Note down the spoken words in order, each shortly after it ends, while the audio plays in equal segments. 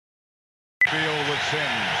Sims.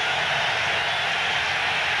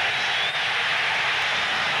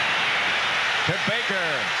 To Baker.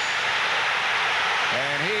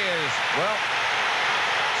 And he is, well,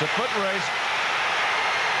 it's a foot race.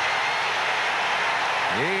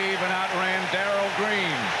 He even outran Darrell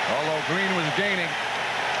Green, although Green was gaining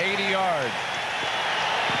 80 yards.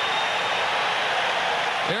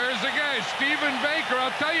 There's the guy, Stephen Baker.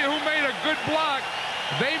 I'll tell you who made a good block.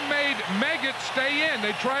 They made Meggett stay in.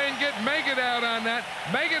 They try and get Meggett out on that.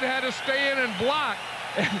 Meggett had to stay in and block.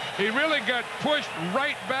 And he really got pushed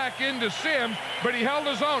right back into Sims, but he held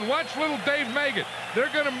his own. Watch little Dave Meggett.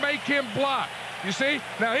 They're going to make him block. You see?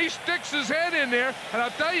 Now he sticks his head in there, and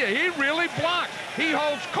I'll tell you, he really blocked. He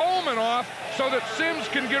holds Coleman off so that Sims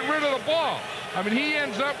can get rid of the ball. I mean, he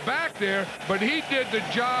ends up back there, but he did the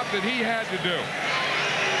job that he had to do.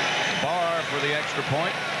 Barr for the extra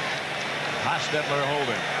point. Hostetler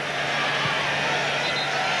holding.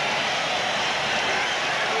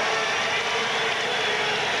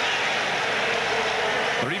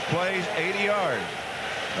 Three plays, 80 yards.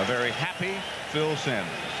 A very happy Phil Sims.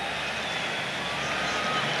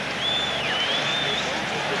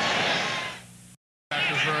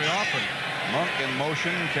 Practice very often. Monk in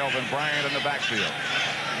motion, Kelvin Bryant in the backfield.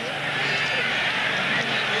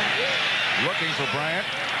 Looking for Bryant,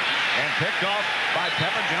 and picked off by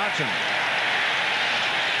Pepper Johnson.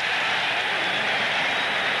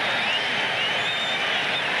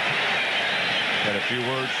 Got a few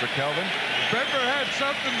words for Kelvin. Pepper had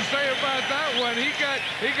something to say about that one. He got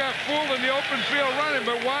fooled in the open field running,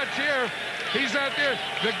 but watch here. He's out there.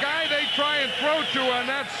 The guy they try and throw to on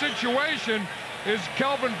that situation is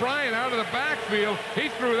Kelvin Bryant out of the backfield. He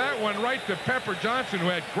threw that one right to Pepper Johnson, who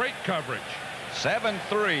had great coverage.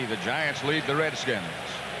 7-3, the Giants lead the Redskins.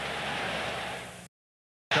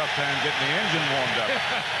 Tough time getting the engine warmed up.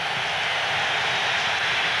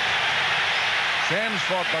 Sims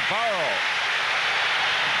for Bavaro.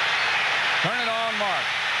 Turn it on, Mark.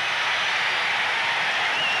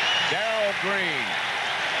 Darrell Green.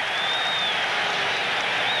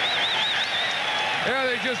 Yeah,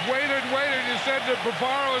 they just waited and waited. You said that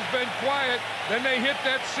Bavaro has been quiet. Then they hit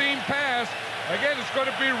that seam pass. Again, it's going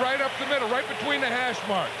to be right up the middle, right between the hash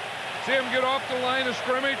mark. See him get off the line of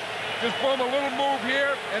scrimmage. Just boom, a little move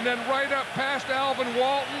here, and then right up past Alvin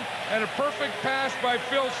Walton, and a perfect pass by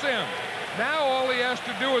Phil Sims. Now all he has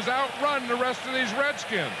to do is outrun the rest of these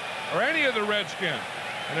Redskins, or any of the Redskins.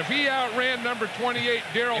 And if he outran number 28,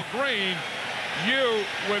 Darrell Green, you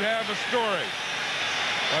would have a story.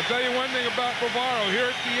 I'll tell you one thing about Bavaro. Here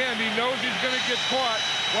at the end, he knows he's going to get caught.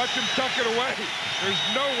 Watch him tuck it away. There's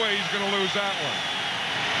no way he's going to lose that one.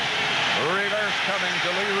 Reverse coming to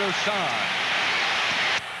Lee Roussan,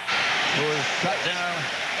 who is cut down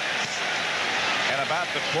at about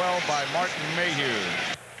the 12 by Martin Mayhew.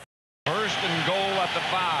 First and goal at the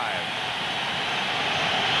 5.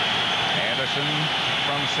 Anderson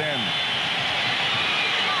from Sims.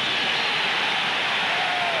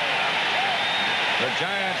 The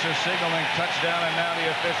Giants are signaling touchdown, and now the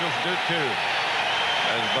officials do too,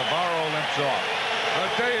 as Bavaro limps off.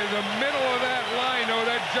 I'll tell you, the middle of that line,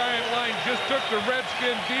 that Giant line just took the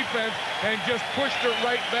Redskin defense and just pushed it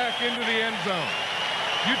right back into the end zone.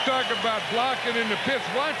 You talk about blocking in the pits.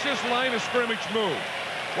 Watch this line of scrimmage move.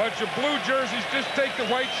 Watch the blue jerseys just take the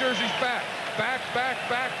white jerseys back. Back, back,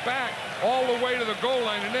 back, back, all the way to the goal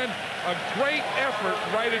line. And then a great effort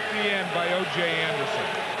right at the end by O.J. Anderson.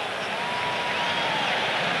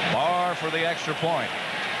 Barr for the extra point.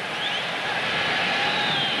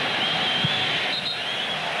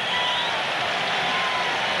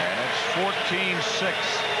 And it's 14-6.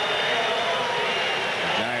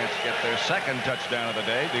 The Giants get their second touchdown of the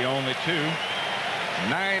day, the only two.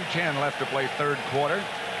 9:10 left to play third quarter,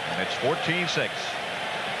 and it's 14-6.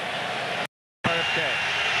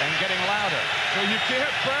 And getting louder. So you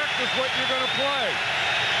can't practice what you're going to play.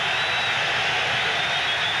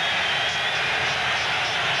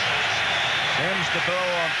 Sims to throw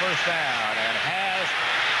on first down, and has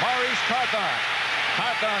Maurice Carthon.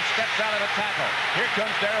 Carthon steps out of the tackle. Here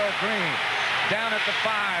comes Darrell Green. Down at the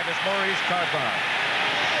 5 is Maurice Carthon.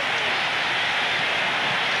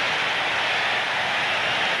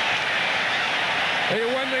 Hey,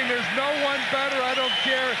 one thing, there's no one better, I don't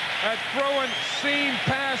care, at throwing seam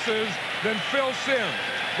passes than Phil Sims.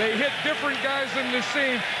 They hit different guys in the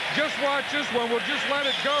seam. Just watch this one. We'll just let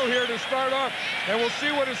it go here to start off, and we'll see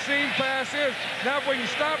what a seam pass is. Now, if we can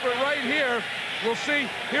stop it right here, we'll see.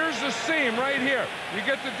 Here's the seam right here. You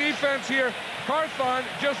get the defense here. Carthon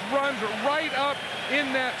just runs right up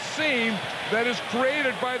in that seam that is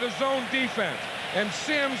created by the zone defense. And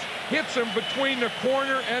Sims hits him between the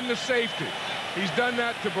corner and the safety. He's done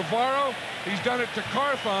that to Bavaro. He's done it to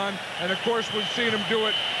Carthon, and of course we've seen him do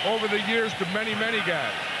it over the years to many, many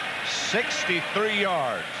guys. 63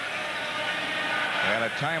 yards. And a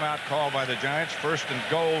timeout called by the Giants. First and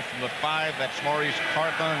goal from the 5. That's Maurice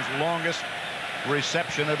Carthon's longest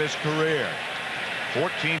reception of his career.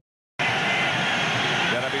 14.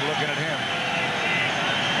 Gotta be looking at him.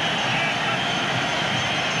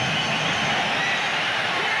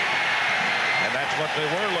 And that's what they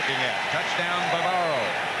were looking at. Touchdown, Bavaro.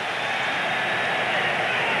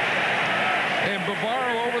 And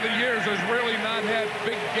Bavaro over the years has really not had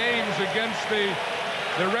big games against the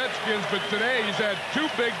Redskins, but today he's had 2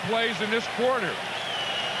 big plays in this quarter.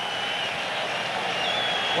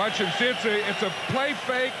 Watch him. See, it's a play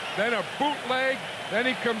fake, then a bootleg, then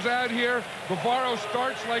he comes out here. Bavaro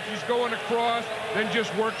starts like he's going across, then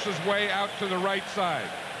just works his way out to the right side.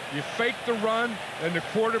 You fake the run, then the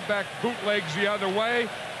quarterback bootlegs the other way,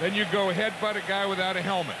 then you go headbutt a guy without a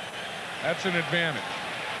helmet. That's an advantage.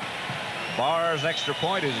 Barr's extra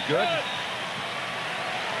point is good.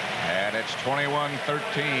 And it's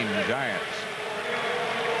 21-13 Giants.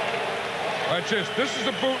 Watch this. This is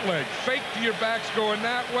a bootleg. Fake to your backs going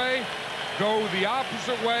that way, go the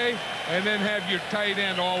opposite way, and then have your tight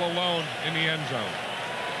end all alone in the end zone.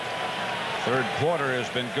 Third quarter has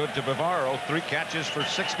been good to Bavaro. 3 catches for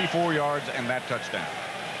 64 yards and that touchdown.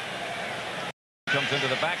 Comes into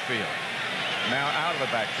the backfield. Now out of the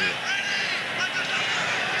backfield.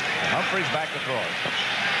 Humphrey's back to throw.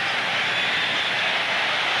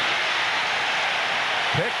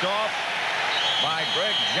 Picked off by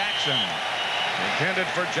Greg Jackson. Intended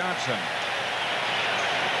for Johnson.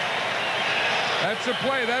 That's the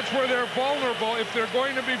play. That's where they're vulnerable. If they're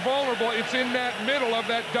going to be vulnerable, it's in that middle of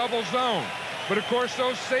that double zone. But, of course,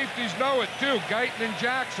 those safeties know it, too, Guyton and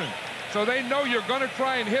Jackson. So they know you're going to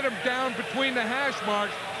try and hit them down between the hash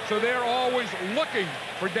marks, so they're always looking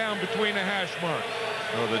for down between the hash marks.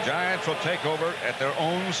 So the Giants will take over at their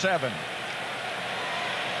own 7.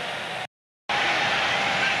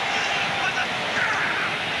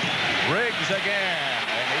 Riggs again,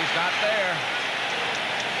 and he's not there.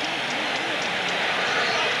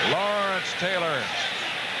 Lawrence Taylor.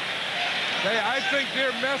 Hey, I think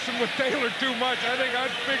they're messing with Taylor too much. I think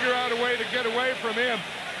I'd figure out a way to get away from him.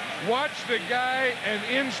 Watch the guy and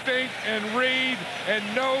instinct and read and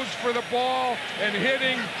nose for the ball and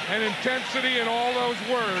hitting and intensity and all those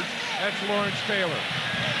words. That's Lawrence Taylor.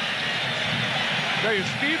 Tell you,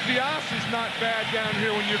 Steve Diasa's not bad down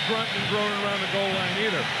here when you're grunting and groaning around the goal line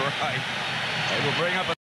either. Right. They will bring up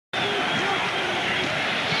a...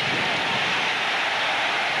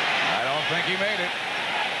 I don't think he made it.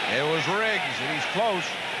 It was Riggs, and he's close.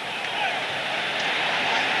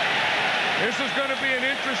 This is going to be an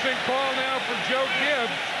interesting call now for Joe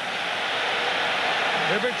Gibbs.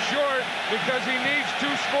 If it's short, because he needs 2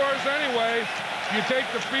 scores anyway, you take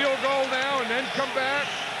the field goal now and then come back,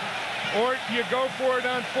 or you go for it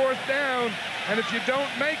on 4th down, and if you don't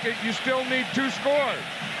make it, you still need 2 scores.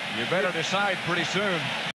 You better decide pretty soon.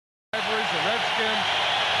 The Redskins.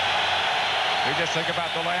 We just think about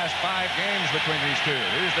the last 5 games between these two.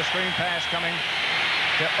 Here's the screen pass coming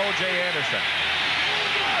to O.J. Anderson.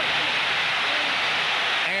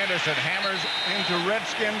 Anderson hammers into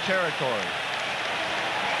Redskin territory.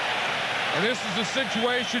 And this is the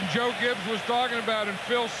situation Joe Gibbs was talking about and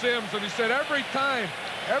Phil Simms, and he said every time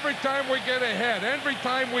we get ahead, every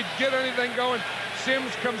time we get anything going,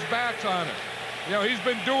 Simms comes back on it. You know, he's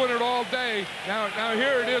been doing it all day. Now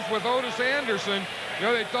here it is with Otis Anderson. You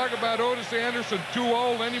know, they talk about Otis Anderson too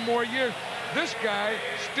old, any more years. This guy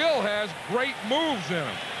still has great moves in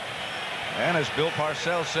him. And as Bill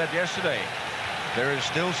Parcells said yesterday, there is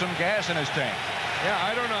still some gas in his tank. Yeah,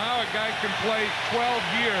 I don't know how a guy can play 12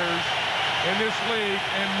 years in this league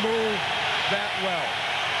and move that well.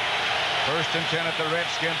 1st and 10 at the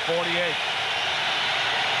Redskin 48.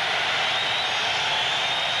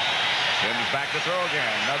 Simms back to throw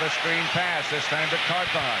again. Another screen pass, this time to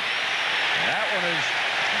Carthon. That one is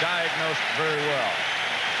diagnosed very well.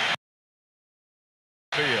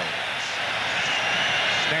 Field.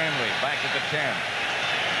 Stanley back at the 10.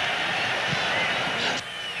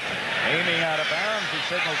 Aiming out of bounds, he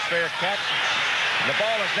signals fair catch. The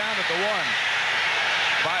ball is down at the 1.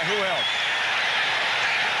 By who else?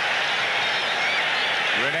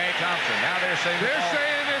 Renee Thompson. Now they're saying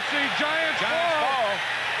it's the Giants' ball.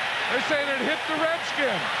 They're saying it hit the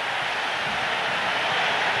Redskin.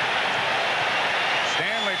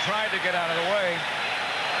 Stanley tried to get out of the way.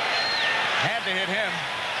 Had to hit him.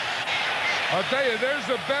 I'll tell you, there's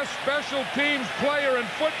the best special teams player in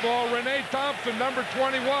football, Renee Thompson, number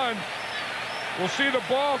 21. We'll see the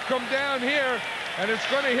ball come down here, and it's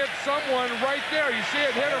going to hit someone right there. You see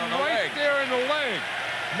it hit him right there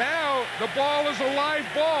Now the ball is a live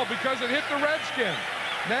ball because it hit the Redskins.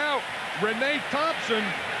 Now Renee Thompson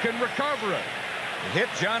can recover it. It hit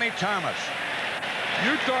Johnny Thomas.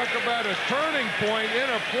 You talk about a turning point in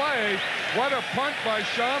a play. What a punt by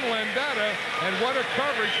Sean Landeta, and what a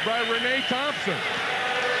coverage by Renee Thompson.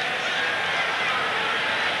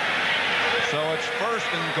 So it's 1st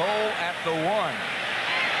and goal at the 1.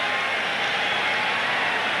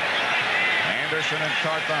 Anderson and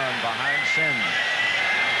Carthon behind Sims.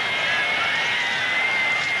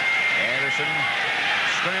 Anderson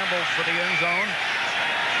scrambles for the end zone.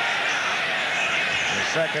 The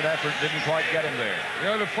second effort didn't quite get him there. You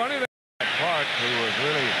know, the funny thing, Clark, who was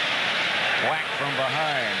really whacked from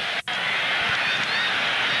behind.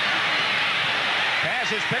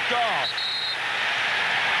 Pass is picked off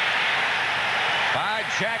by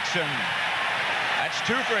Jackson. That's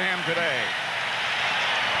 2 for him today.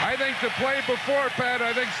 I think the play before, Pat,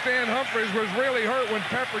 I think Stan Humphries was really hurt when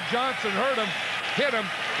Pepper Johnson hit him.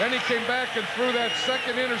 Then he came back and threw that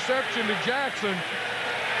second interception to Jackson.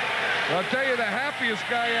 I'll tell you, the happiest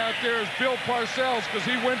guy out there is Bill Parcells, because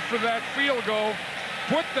he went for that field goal,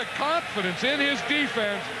 put the confidence in his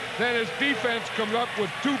defense, then his defense comes up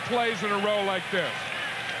with 2 plays in a row like this.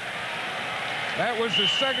 That was the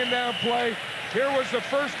second down play. Here was the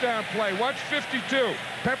first down play. Watch 52.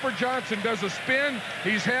 Pepper Johnson does a spin.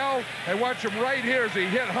 He's held. And watch him right here as he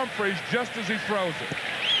hit Humphries just as he throws it.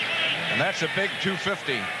 And that's a big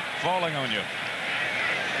 250 falling on you.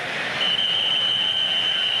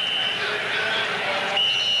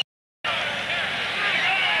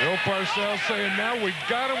 Bill Parcells saying, now we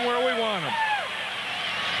got him where we want him.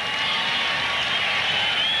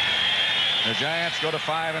 The Giants go to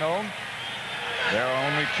 5-0. There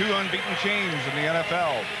are only 2 unbeaten teams in the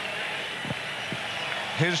NFL.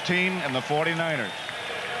 His team and the 49ers.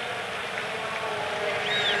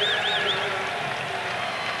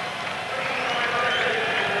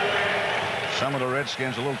 Some of the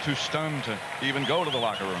Redskins a little too stunned to even go to the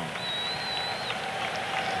locker room.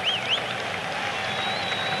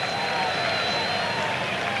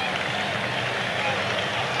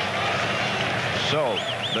 So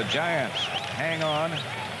the Giants hang on,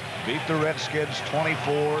 beat the Redskins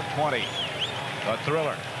 24-20. A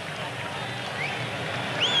thriller.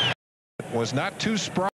 Was not too spry.